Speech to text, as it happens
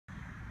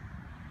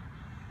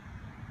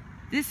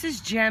This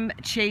is Jem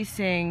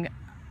chasing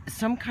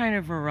some kind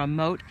of a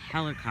remote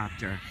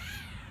helicopter.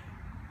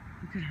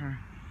 Look at her.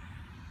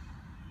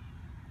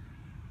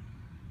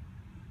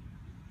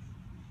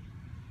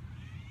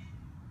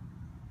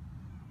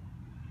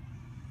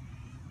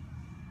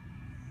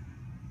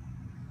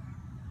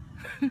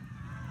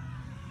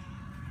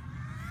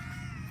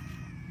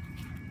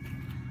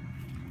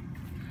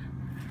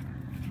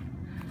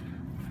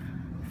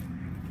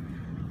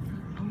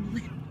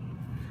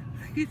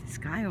 Look at this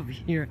guy over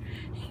here.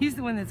 He's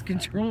the one that's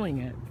controlling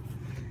it.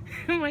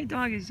 My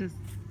dog is just...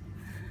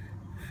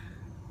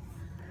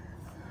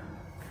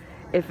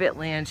 If it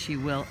lands, she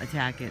will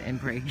attack it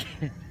and break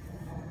it.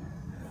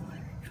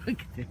 Look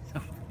at this.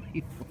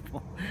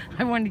 Unbelievable.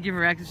 I wanted to give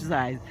her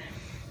exercise.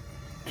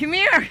 Come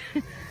here!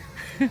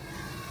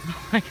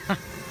 Oh my God.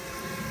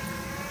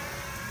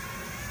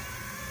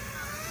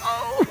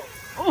 Oh!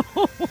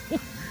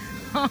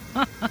 Oh!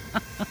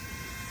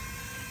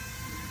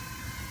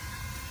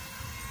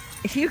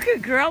 If you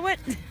could grow it.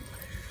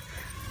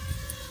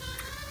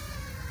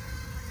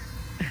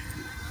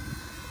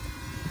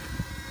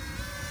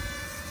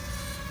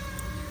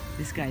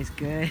 This guy's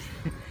good.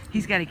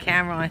 He's got a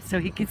camera on so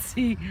he can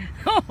see.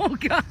 Oh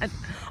God.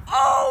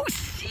 Oh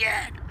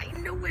shit. I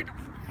knew it.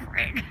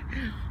 Frick.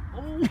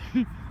 Oh.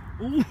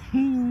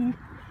 Oh.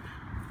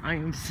 I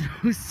am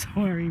so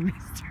sorry,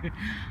 mister.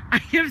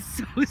 I am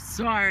so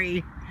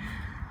sorry.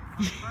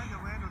 I'm trying to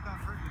land without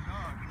hurting the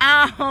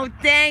dog. Oh,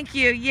 thank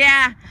you.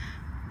 Yeah.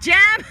 Jem!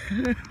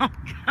 Oh,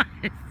 God.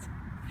 Oh,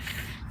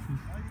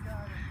 you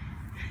got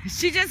it.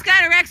 She just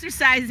got her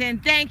exercise in.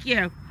 Thank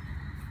you.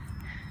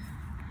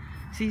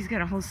 See, he's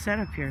got a whole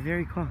setup here.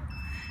 Very cool.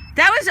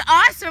 That was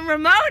awesome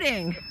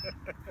remoting.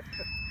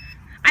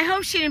 I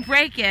hope she didn't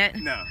break it.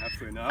 No,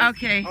 absolutely not.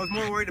 Okay. I was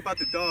more worried about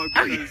the dog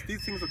because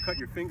these things will cut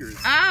your fingers.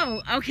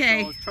 Oh,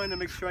 okay. So I was trying to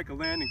make sure I could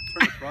land and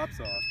turn the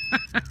props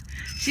off.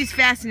 She's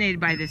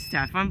fascinated by this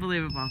stuff.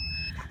 Unbelievable. All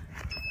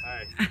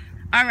right.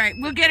 All right,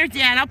 we'll get her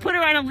down. I'll put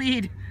her on a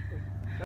lead.